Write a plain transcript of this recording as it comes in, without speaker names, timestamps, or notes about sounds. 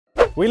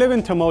We live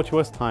in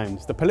tumultuous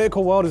times. The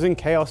political world is in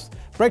chaos,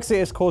 Brexit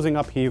is causing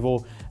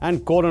upheaval,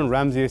 and Gordon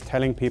Ramsay is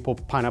telling people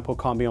pineapple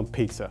can't be on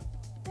pizza.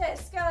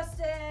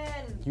 Disgusting!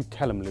 You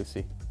tell him,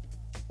 Lucy.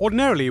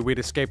 Ordinarily, we'd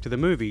escape to the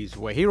movies,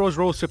 where heroes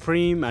rule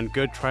supreme and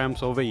good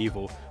triumphs over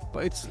evil,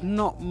 but it's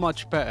not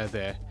much better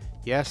there.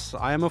 Yes,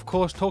 I am of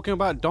course talking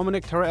about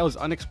Dominic Toretto's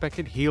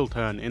unexpected heel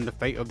turn in The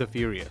Fate of the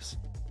Furious.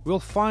 We'll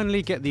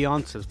finally get the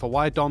answers for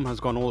why Dom has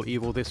gone all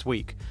evil this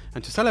week,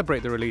 and to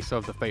celebrate the release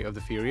of The Fate of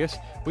the Furious,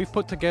 we've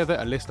put together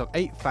a list of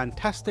 8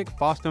 fantastic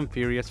Fast and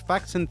Furious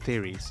facts and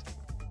theories.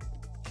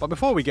 But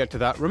before we get to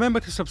that, remember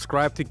to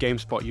subscribe to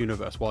GameSpot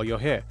Universe while you're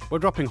here. We're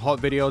dropping hot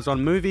videos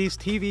on movies,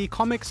 TV,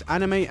 comics,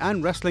 anime,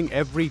 and wrestling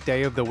every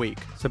day of the week.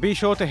 So be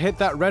sure to hit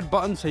that red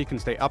button so you can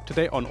stay up to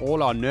date on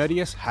all our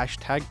nerdiest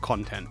hashtag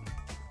content.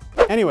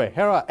 Anyway,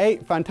 here are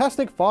 8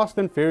 fantastic Fast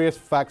and Furious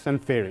facts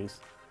and theories.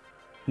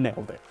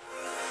 Nailed it.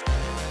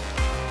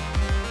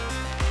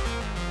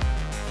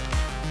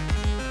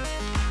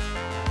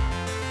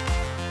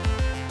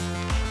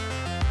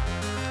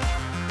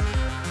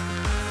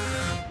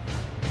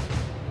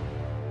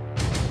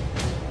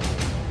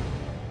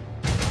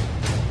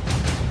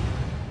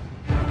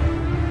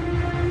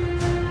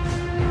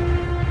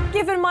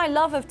 Given my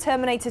love of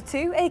Terminator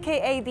 2,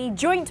 aka the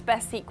joint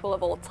best sequel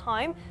of all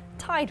time,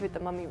 tied with The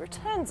Mummy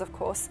Returns of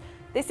course,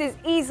 this is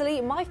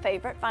easily my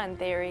favourite fan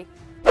theory.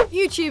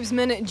 YouTube's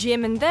man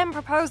Jim and them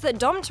propose that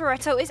Dom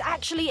Toretto is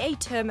actually a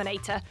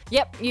Terminator.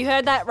 Yep, you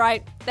heard that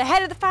right. The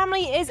head of the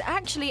family is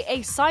actually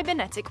a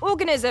cybernetic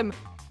organism.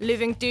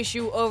 Living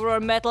tissue over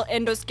a metal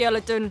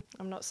endoskeleton.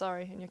 I'm not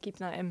sorry, and you're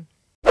keeping that in.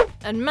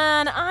 And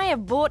man, I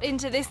have bought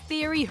into this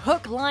theory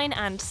hook, line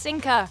and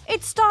sinker.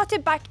 It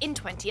started back in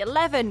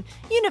 2011.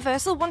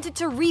 Universal wanted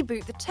to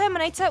reboot the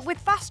Terminator with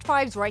Fast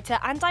Five's writer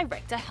and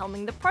director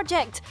helming the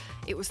project.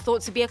 It was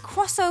thought to be a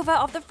crossover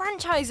of the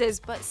franchises,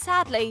 but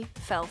sadly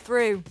fell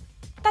through.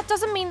 That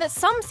doesn't mean that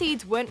some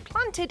seeds weren't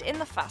planted in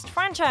the Fast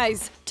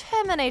franchise,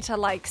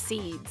 Terminator-like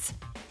seeds.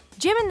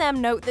 Jim and them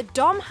note that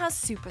Dom has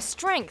super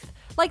strength,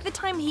 like the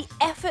time he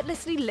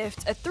effortlessly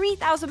lifts a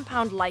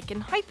 3,000-pound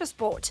Lycan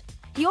Hypersport.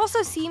 He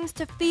also seems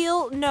to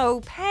feel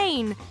no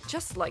pain,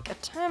 just like a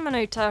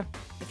Terminator.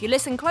 If you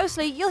listen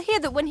closely, you'll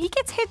hear that when he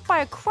gets hit by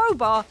a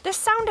crowbar, the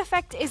sound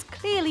effect is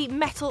clearly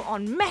metal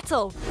on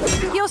metal.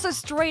 He also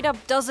straight up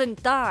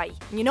doesn't die.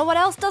 And you know what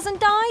else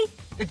doesn't die?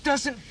 It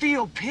doesn't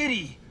feel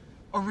pity,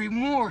 or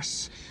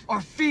remorse,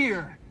 or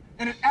fear,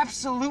 and it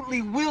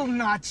absolutely will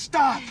not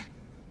stop.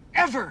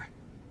 Ever.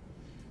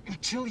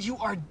 Until you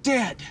are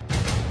dead.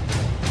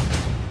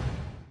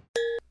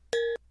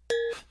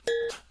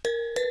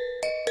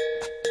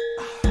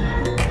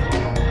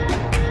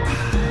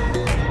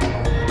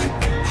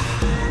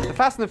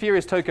 Fast and the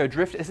Furious Tokyo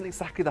Drift isn't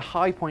exactly the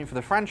high point for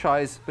the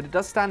franchise, but it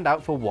does stand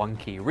out for one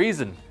key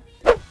reason.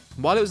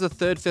 While it was the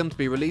 3rd film to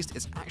be released,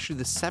 it's actually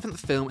the 7th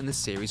film in the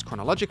series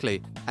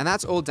chronologically, and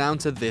that's all down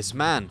to this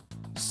man.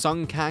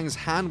 Sung Kang's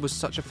hand was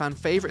such a fan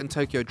favourite in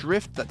Tokyo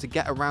Drift that to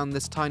get around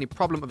this tiny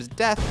problem of his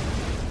death,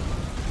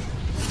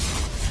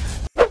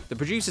 the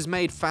producers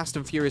made Fast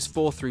and Furious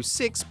 4 through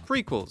 6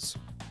 prequels.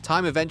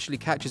 Time eventually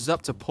catches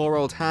up to poor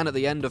old Han at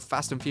the end of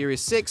Fast and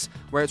Furious 6,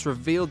 where it's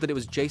revealed that it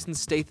was Jason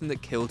Statham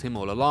that killed him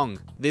all along.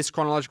 This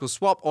chronological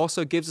swap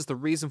also gives us the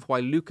reason for why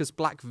Lucas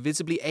Black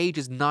visibly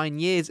ages 9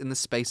 years in the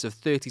space of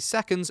 30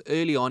 seconds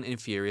early on in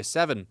Furious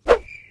 7.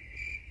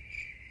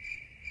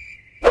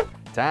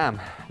 Damn,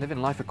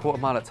 living life a quarter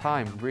mile at a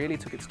time really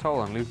took its toll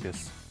on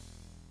Lucas.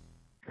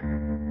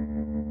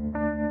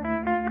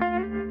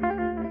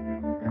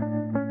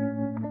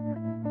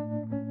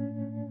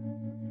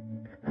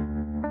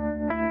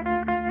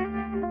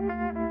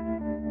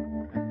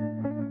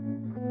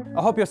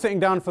 I hope you're sitting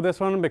down for this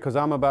one because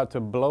I'm about to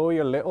blow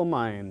your little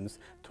minds.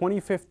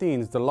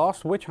 2015's The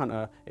Last Witch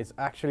Hunter is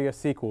actually a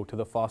sequel to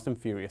the Fast and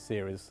Furious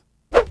series.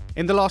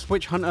 In The Last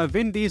Witch Hunter,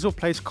 Vin Diesel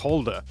plays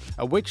Calder,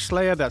 a witch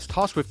slayer that's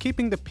tasked with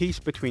keeping the peace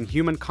between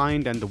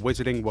humankind and the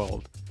wizarding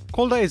world.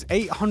 Calder is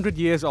 800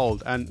 years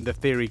old, and the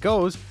theory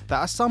goes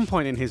that at some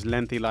point in his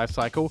lengthy life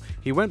cycle,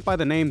 he went by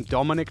the name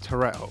Dominic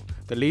Toretto,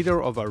 the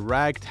leader of a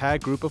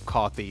ragtag group of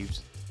car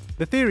thieves.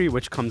 The theory,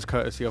 which comes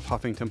courtesy of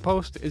Huffington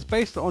Post, is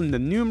based on the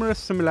numerous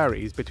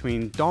similarities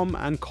between Dom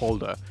and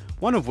Calder,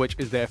 one of which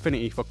is their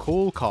affinity for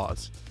cool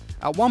cars.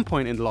 At one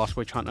point in The Last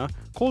Witch Hunter,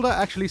 Calder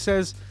actually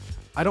says,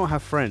 "I don't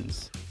have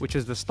friends," which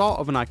is the start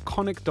of an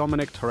iconic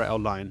Dominic Toretto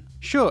line.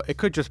 Sure, it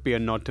could just be a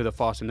nod to the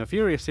Fast and the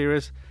Furious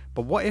series,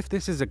 but what if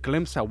this is a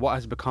glimpse at what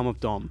has become of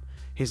Dom?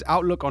 His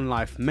outlook on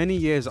life many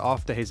years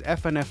after his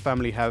F&F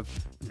family have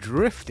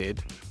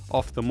drifted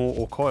off the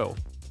mortal coil.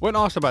 When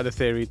asked about the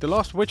theory, The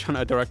Last Witch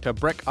Hunter director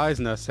Breck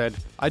Eisner said,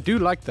 "I do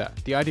like that,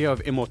 the idea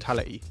of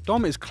immortality.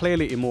 Dom is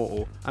clearly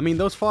immortal. I mean,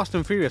 those Fast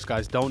and Furious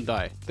guys don't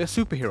die. They're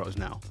superheroes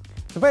now."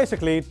 So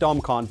basically,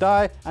 Dom can't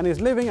die and is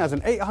living as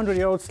an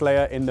 800-year-old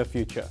slayer in the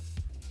future.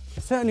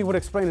 It certainly would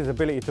explain his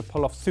ability to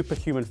pull off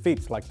superhuman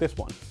feats like this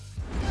one.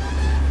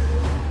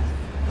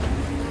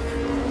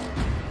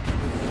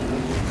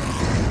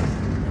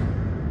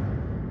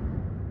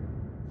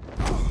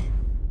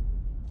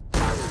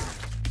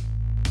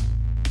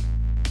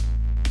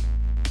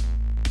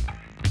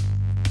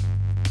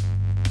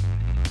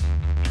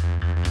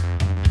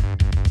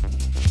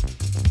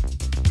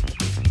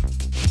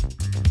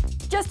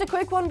 Just a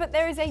quick one, but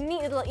there is a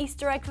neat little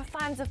Easter egg for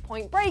fans of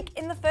Point Break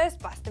in the first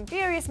Fast and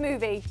Furious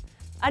movie.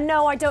 And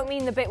no, I don't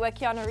mean the bit where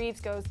Keanu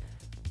Reeves goes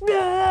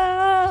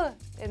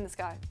in the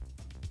sky.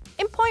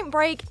 In Point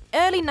Break,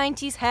 early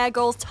 90s hair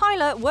goals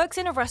Tyler works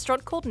in a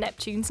restaurant called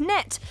Neptune's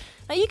Net.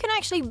 Now you can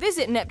actually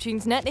visit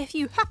Neptune's Net if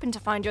you happen to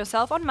find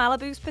yourself on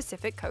Malibu's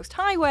Pacific Coast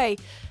Highway.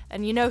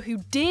 And you know who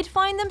did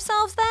find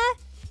themselves there?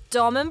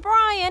 Dom and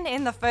Brian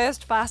in the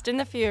first Fast and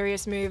the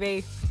Furious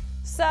movie.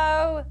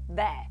 So,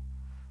 there.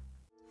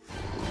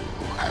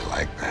 I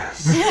like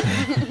this.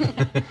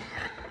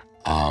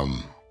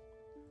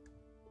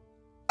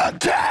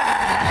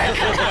 Attack!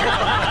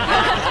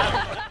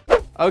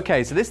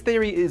 Okay, so this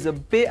theory is a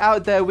bit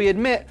out there, we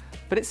admit,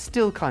 but it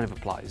still kind of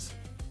applies.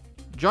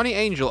 Johnny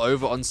Angel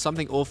over on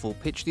Something Awful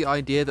pitched the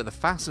idea that the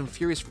Fast and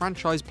Furious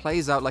franchise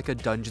plays out like a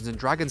Dungeons &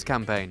 Dragons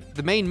campaign.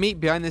 The main meat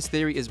behind this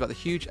theory is about the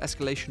huge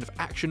escalation of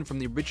action from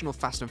the original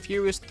Fast and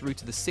Furious through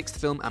to the 6th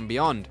film and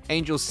beyond.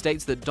 Angel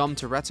states that Dom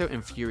Toretto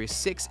in Furious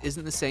 6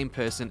 isn't the same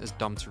person as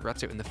Dom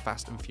Toretto in the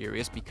Fast and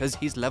Furious because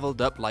he's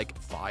leveled up like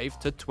 5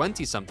 to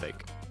 20 something.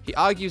 He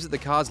argues that the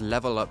cars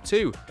level up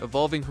too,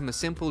 evolving from the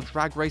simple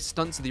drag race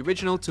stunts of the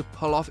original to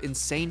pull off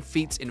insane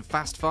feats in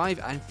Fast 5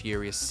 and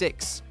Furious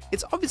 6.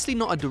 It's obviously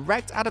not a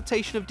direct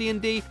adaptation of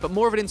D&D, but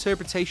more of an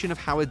interpretation of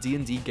how a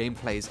D&D game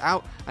plays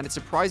out, and it's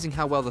surprising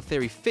how well the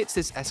theory fits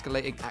this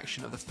escalating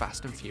action of the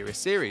Fast and Furious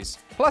series.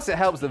 Plus it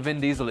helps that Vin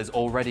Diesel is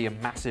already a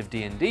massive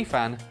D&D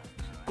fan.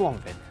 Go on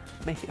Vin,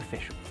 make it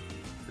official.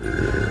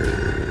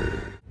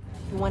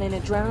 You want an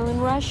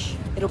adrenaline rush?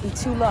 It'll be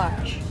too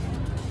large.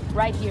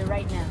 Right here,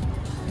 right now.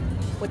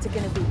 What's it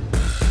gonna be?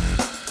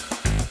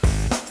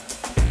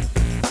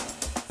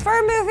 For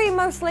a movie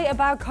mostly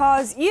about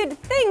cars, you'd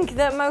think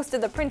that most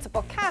of the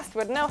principal cast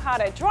would know how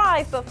to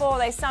drive before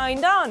they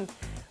signed on.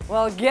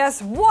 Well,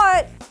 guess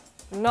what?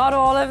 Not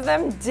all of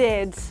them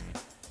did.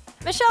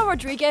 Michelle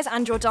Rodriguez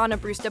and Jordana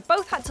Brewster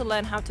both had to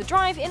learn how to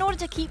drive in order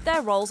to keep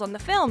their roles on the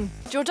film.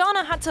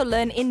 Jordana had to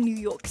learn in New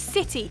York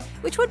City,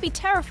 which would be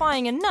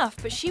terrifying enough,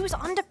 but she was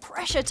under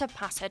pressure to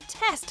pass her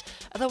test,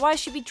 otherwise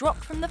she'd be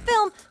dropped from the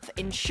film for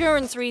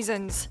insurance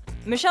reasons.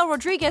 Michelle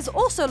Rodriguez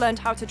also learned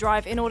how to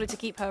drive in order to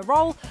keep her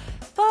role,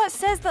 but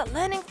says that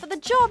learning for the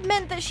job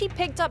meant that she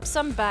picked up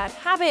some bad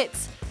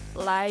habits,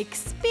 like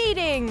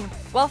speeding.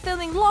 While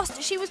filming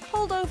Lost, she was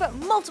pulled over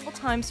multiple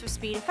times for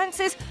speed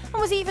offences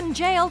and was even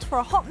jailed for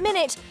a hot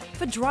minute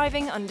for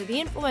driving under the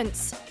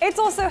influence. It's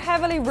also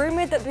heavily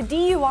rumoured that the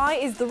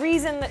DUI is the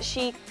reason that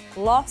she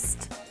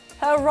lost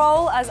her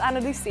role as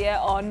Ana Lucia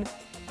on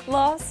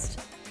Lost.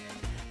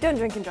 Don't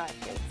drink and drive,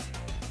 kids.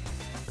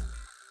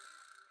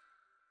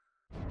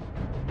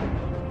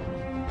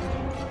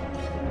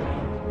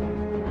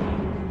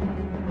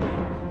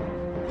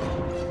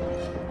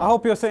 I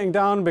hope you're sitting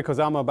down because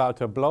I'm about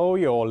to blow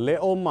your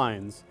little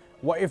minds.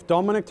 What if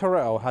Dominic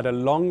Toretto had a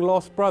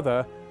long-lost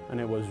brother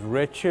and it was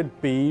Richard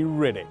B.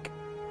 Riddick?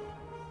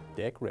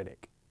 Dick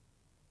Riddick.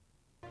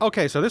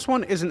 Okay, so this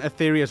one isn't a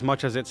theory as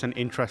much as it's an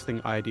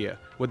interesting idea.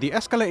 With the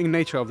escalating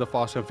nature of the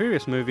Fast and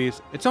Furious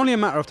movies, it's only a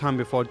matter of time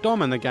before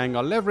Dom and the gang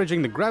are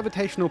leveraging the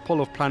gravitational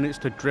pull of planets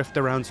to drift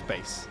around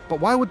space.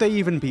 But why would they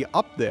even be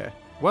up there?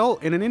 Well,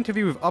 in an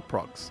interview with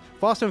Uproxx,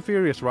 Fast and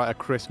Furious writer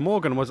Chris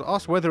Morgan was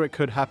asked whether it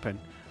could happen.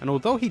 And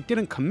although he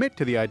didn't commit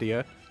to the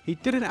idea, he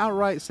didn't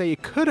outright say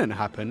it couldn't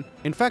happen.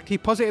 In fact, he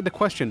posited the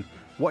question,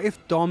 what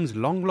if Dom's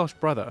long-lost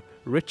brother,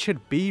 Richard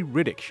B.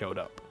 Riddick, showed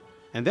up?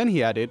 And then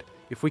he added,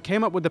 if we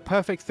came up with the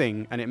perfect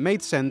thing and it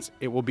made sense,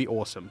 it will be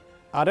awesome.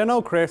 I don't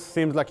know, Chris.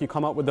 Seems like you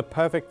come up with the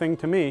perfect thing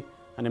to me,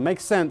 and it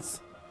makes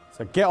sense,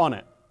 so get on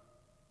it.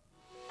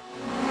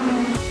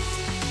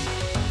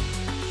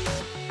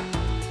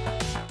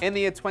 In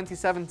the year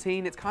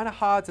 2017, it's kind of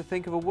hard to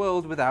think of a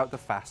world without the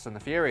Fast and the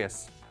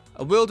Furious.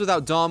 A world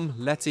without Dom,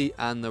 Letty,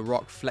 and The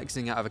Rock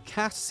flexing out of a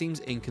cast seems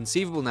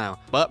inconceivable now,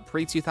 but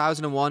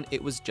pre-2001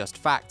 it was just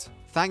fact.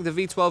 Thank the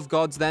V12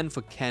 gods then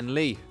for Ken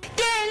Lee.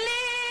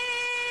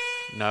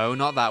 No,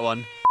 not that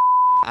one.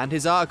 And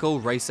his article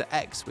Racer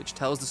X, which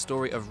tells the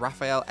story of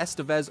Rafael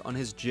Estevez on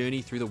his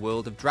journey through the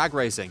world of drag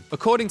racing.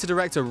 According to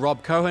director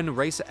Rob Cohen,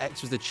 Racer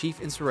X was the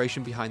chief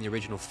inspiration behind the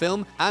original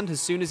film, and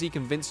as soon as he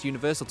convinced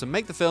Universal to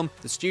make the film,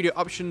 the studio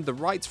optioned the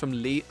rights from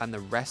Lee, and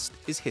the rest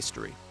is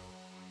history.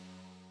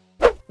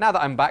 Now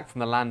that I'm back from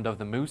the land of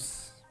the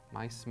moose,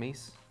 mice,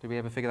 meese, did we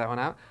ever figure that one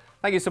out?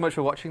 Thank you so much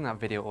for watching that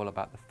video all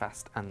about the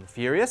Fast and the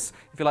Furious.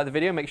 If you like the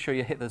video, make sure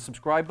you hit the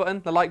subscribe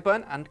button, the like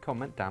button, and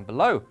comment down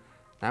below.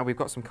 Now we've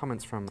got some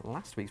comments from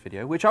last week's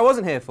video, which I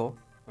wasn't here for.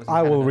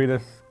 I will read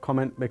this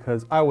comment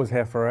because I was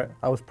here for it.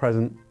 I was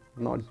present,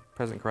 not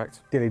present, correct.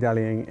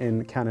 Dilly-dallying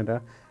in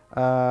Canada.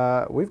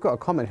 We've got a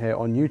comment here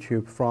on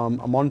YouTube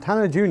from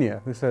Montana Jr.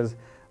 who says,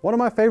 one of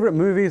my favorite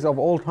movies of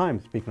all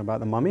time, speaking about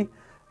The Mummy.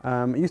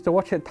 I used to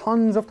watch it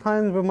tons of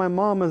times with my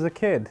mom as a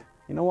kid.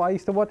 You know what I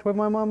used to watch with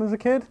my mom as a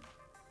kid?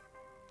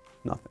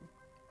 Nothing.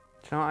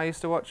 Do you know what I used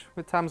to watch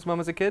with Tam's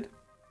mum as a kid?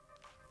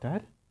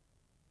 Dad?